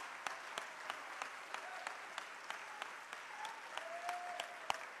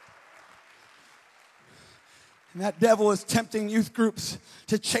 And that devil is tempting youth groups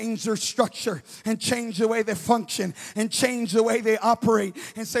to change their structure and change the way they function and change the way they operate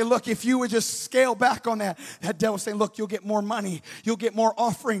and say, look, if you would just scale back on that. That devil's saying, look, you'll get more money. You'll get more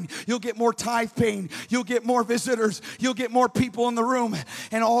offering. You'll get more tithe paying. You'll get more visitors. You'll get more people in the room.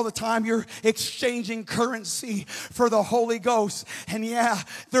 And all the time you're exchanging currency for the Holy Ghost. And yeah,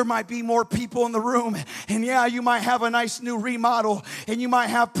 there might be more people in the room. And yeah, you might have a nice new remodel. And you might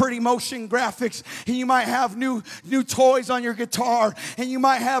have pretty motion graphics. And you might have new toys on your guitar, and you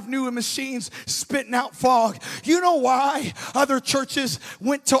might have new machines spitting out fog. You know why other churches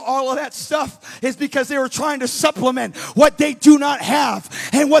went to all of that stuff? Is because they were trying to supplement what they do not have.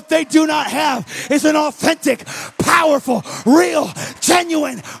 And what they do not have is an authentic, powerful, real,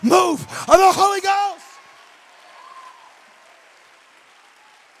 genuine move of the Holy Ghost.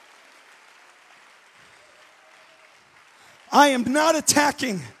 I am not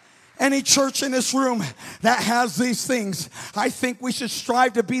attacking any church in this room that has these things. I think we should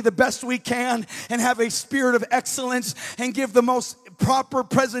strive to be the best we can and have a spirit of excellence and give the most proper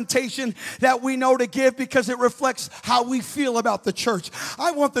presentation that we know to give, because it reflects how we feel about the church.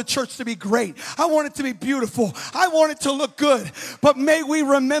 I want the church to be great. I want it to be beautiful. I want it to look good. But may we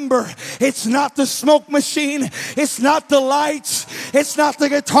remember, it's not the smoke machine. It's not the lights. It's not the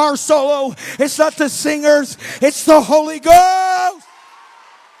guitar solo. It's not the singers. It's the Holy Ghost.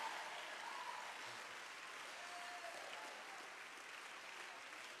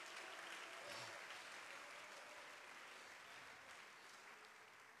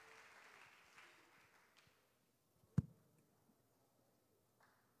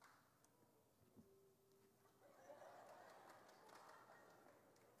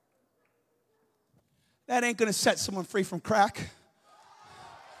 That ain't going to set someone free from crack.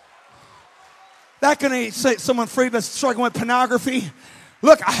 That going to set someone free that's struggling with pornography.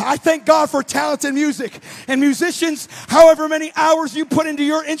 Look, I thank God for talented music. And musicians, however many hours you put into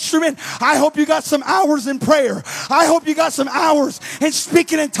your instrument, I hope you got some hours in prayer. I hope you got some hours in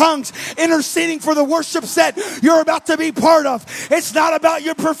speaking in tongues, interceding for the worship set you're about to be part of. It's not about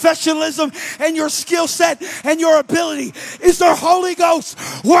your professionalism and your skill set and your ability. It's the Holy Ghost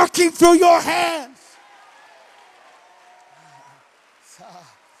working through your hands.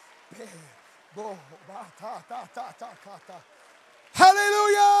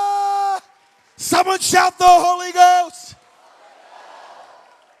 Hallelujah! Someone shout the Holy Ghost.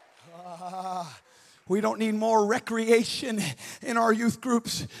 We don't need more recreation in our youth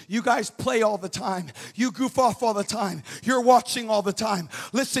groups. You guys play all the time. You goof off all the time. You're watching all the time.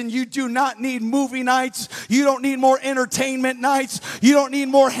 Listen, you do not need movie nights. You don't need more entertainment nights. You don't need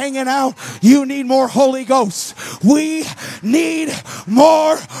more hanging out. You need more Holy Ghost. We need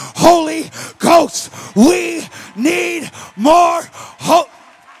more Holy Ghost. We need more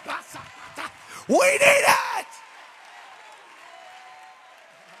We need it.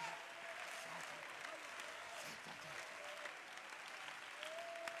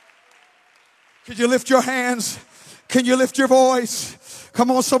 Could you lift your hands? Can you lift your voice?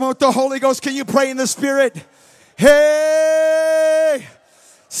 Come on, someone with the Holy Ghost. Can you pray in the Spirit? Hey!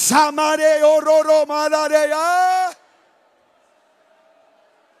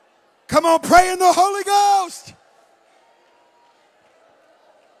 Come on, pray in the Holy Ghost.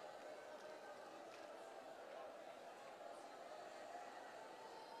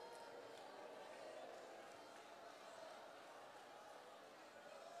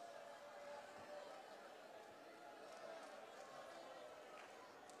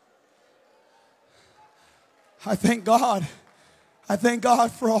 I thank God. I thank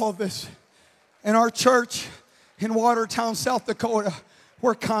God for all of this. In our church in Watertown, South Dakota,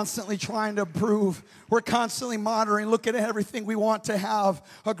 We're constantly trying to improve. We're constantly monitoring, looking at everything. We want to have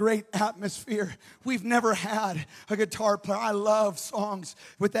a great atmosphere. We've never had a guitar player. I love songs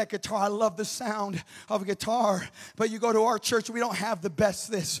with that guitar. I love the sound of a guitar. But you go to our church, we don't have the best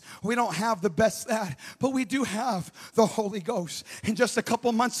this. We don't have the best that. But we do have the Holy Ghost. And just a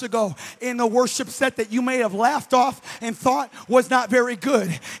couple months ago, in the worship set that you may have laughed off and thought was not very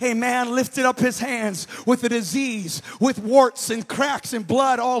good, a man lifted up his hands with a disease, with warts and cracks and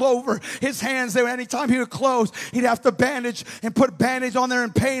blood all over his hands. There, anytime he would close, he'd have to bandage and put bandage on there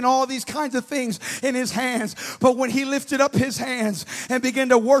and pain, all these kinds of things in his hands. But when he lifted up his hands and began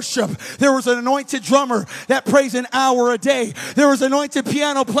to worship, there was an anointed drummer that prays an hour a day. There was an anointed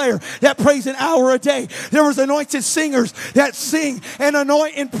piano player that prays an hour a day. There was anointed singers that sing and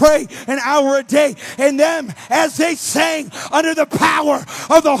anoint and pray an hour a day. And them, as they sang under the power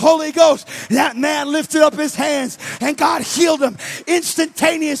of the Holy Ghost, that man lifted up his hands and God healed him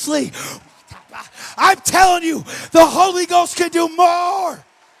instantaneously. I'm telling you, the Holy Ghost can do more.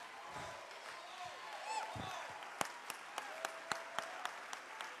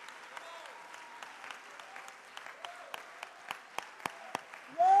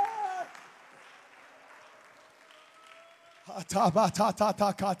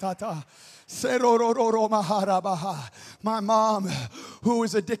 My mom, who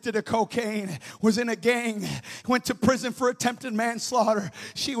was addicted to cocaine, was in a gang, went to prison for attempted manslaughter.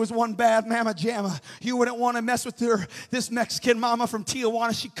 She was one bad mama jamma. You wouldn't want to mess with her. This Mexican mama from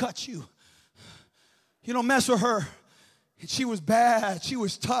Tijuana, she cut you. You don't mess with her. She was bad. She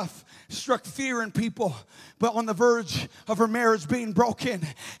was tough. Struck fear in people. But on the verge of her marriage being broken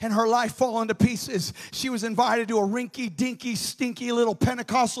and her life falling to pieces, she was invited to a rinky-dinky, stinky little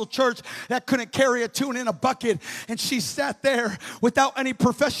Pentecostal church that couldn't carry a tune in a bucket. And she sat there without any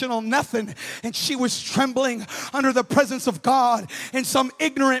professional nothing. And she was trembling under the presence of God. And some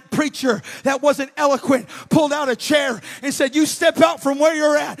ignorant preacher that wasn't eloquent pulled out a chair and said, "You step out from where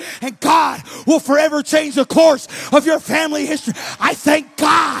you're at and God will forever change the course of your family history." I thank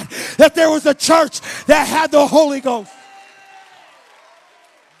God that there was a church that had the Holy Ghost.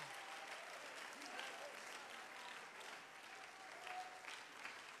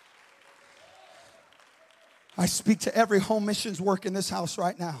 I speak to every home missions work in this house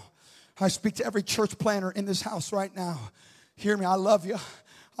right now. I speak to every church planner in this house right now. Hear me, I love you.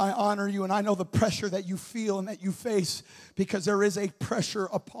 I honor you, and I know the pressure that you feel and that you face, because there is a pressure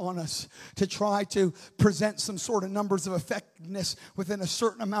upon us to try to present some sort of numbers of effectiveness within a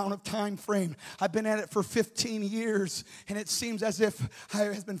certain amount of time frame. I've been at it for 15 years, and it seems as if it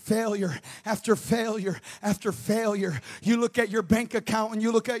has been failure after failure after failure. You look at your bank account and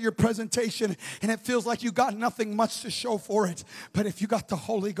you look at your presentation, and it feels like you got nothing much to show for it. But if you got the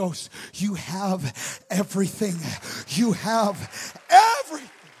Holy Ghost, you have everything. You have everything.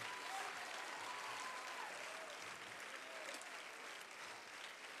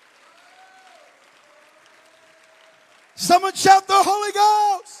 Someone shout the Holy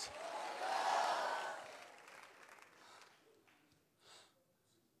Ghost.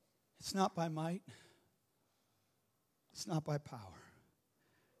 It's not by might. It's not by power.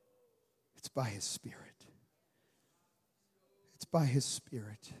 It's by His Spirit. It's by His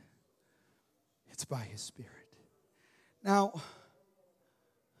Spirit. It's by His Spirit. Now,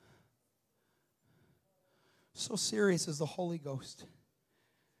 so serious is the Holy Ghost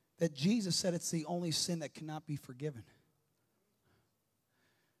that Jesus said it's the only sin that cannot be forgiven.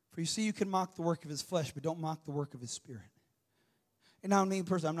 For you see, you can mock the work of His flesh, but don't mock the work of His Spirit. And now, me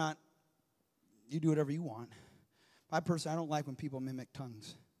personally, I'm not, you do whatever you want. I personally, I don't like when people mimic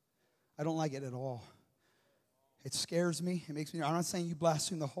tongues. I don't like it at all. It scares me. It makes me, I'm not saying you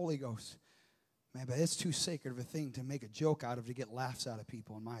blaspheme the Holy Ghost. Man, but it's too sacred of a thing to make a joke out of, to get laughs out of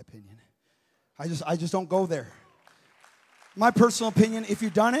people, in my opinion. I just don't go there. My personal opinion, if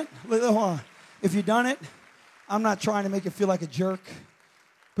you've done it, hold on. If you've done it, I'm not trying to make it feel like a jerk.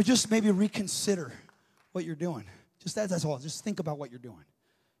 But just maybe reconsider what you're doing. Just that's all. Just think about what you're doing.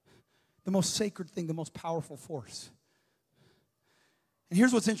 The most sacred thing, the most powerful force. And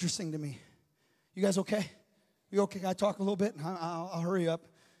here's what's interesting to me. You guys okay? You okay? Can I talk a little bit? I'll hurry up.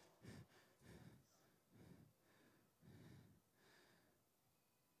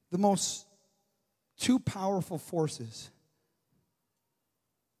 The most two powerful forces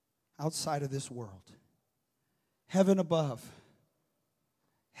outside of this world. Heaven above.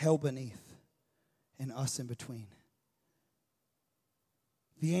 Hell beneath, and us in between.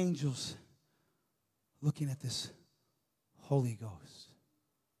 The angels looking at this Holy Ghost.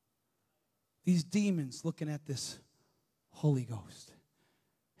 These demons looking at this Holy Ghost.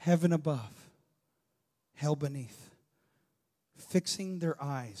 Heaven above, hell beneath. fixing their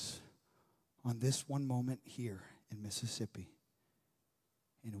eyes on this one moment here in Mississippi.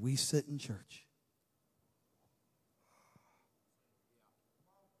 And we sit in church.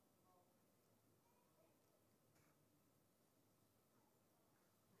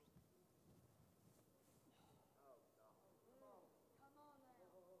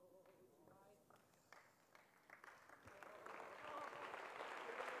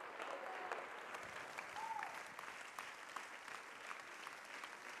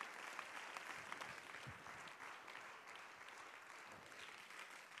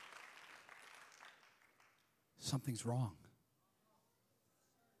 Something's wrong.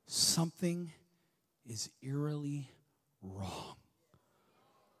 Something is eerily wrong.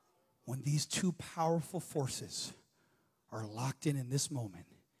 When these two powerful forces are locked in this moment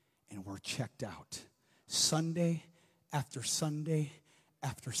and we're checked out, Sunday after Sunday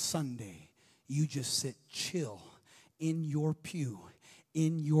after Sunday, you just sit chill in your pew,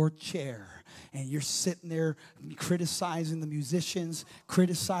 in your chair, and you're sitting there criticizing the musicians,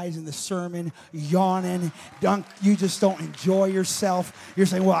 criticizing the sermon, yawning. You just don't enjoy yourself. You're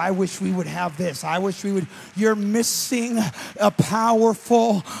saying, well, I wish we would have this. I wish we would. You're missing a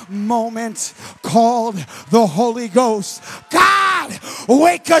powerful moment called the Holy Ghost. God,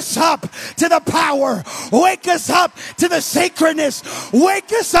 wake us up to the power. Wake us up to the sacredness.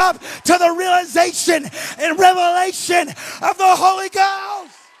 Wake us up to the realization and revelation of the Holy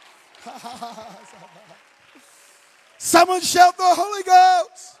Ghost. Someone shout the Holy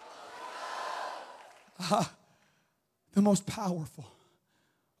Ghost. The most powerful,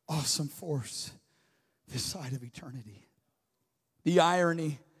 awesome force this side of eternity. The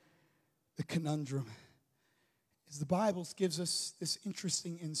irony, the conundrum, is the Bible gives us this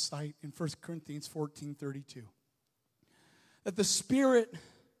interesting insight in 1 Corinthians 14:32. That the spirit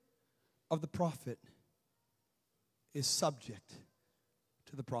of the prophet is subject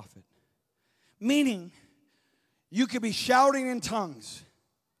to the prophet. Meaning, you could be shouting in tongues,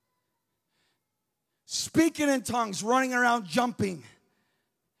 speaking in tongues, running around, jumping.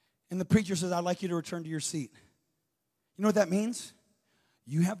 And the preacher says, I'd like you to return to your seat. You know what that means?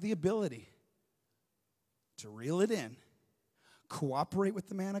 You have the ability to reel it in, cooperate with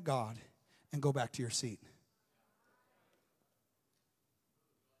the man of God, and go back to your seat.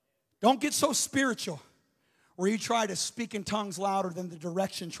 Don't get so spiritual where you try to speak in tongues louder than the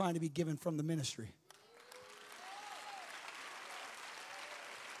direction trying to be given from the ministry.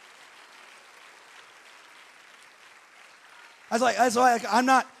 I'm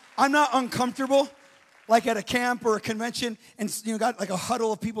not uncomfortable like at a camp or a convention and you got like a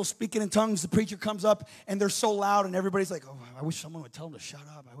huddle of people speaking in tongues. The preacher comes up and they're so loud and everybody's like, oh, I wish someone would tell them to shut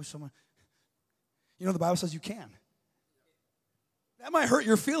up. I wish someone. You know, the Bible says you can. That might hurt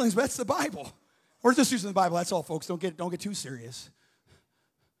your feelings, but that's the Bible. We're just using the Bible. That's all, folks. Don't get too serious.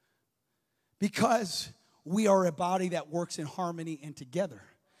 Because we are a body that works in harmony and together.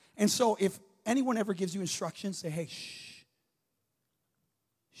 And so if anyone ever gives you instructions, say, hey, shh.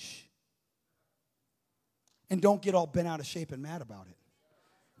 Shh. And don't get all bent out of shape and mad about it.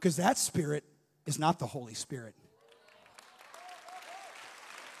 Because that spirit is not the Holy Spirit.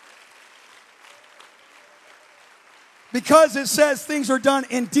 Because it says things are done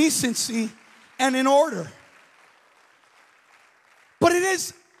in decency and in order. But it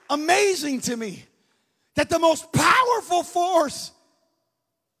is amazing to me that the most powerful force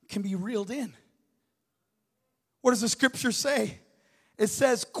can be reeled in. What does the scripture say? It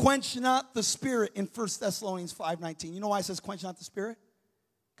says, quench not the spirit in 1 Thessalonians 5:19. You know why it says quench not the spirit?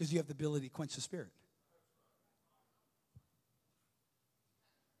 Because you have the ability to quench the spirit.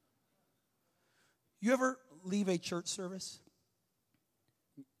 You ever leave a church service?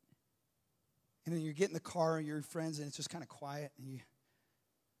 And then you get in the car and your friends and it's just kind of quiet. And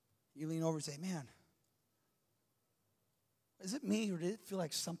you lean over and say, man, is it me or did it feel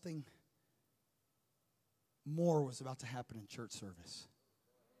like something more was about to happen in church service?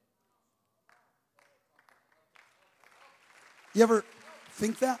 You ever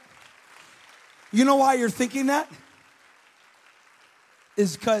think that? You know why you're thinking that?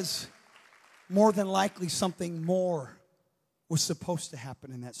 Is because more than likely something more was supposed to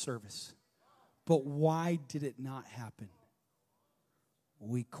happen in that service. But why did it not happen?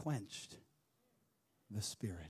 We quenched the Spirit.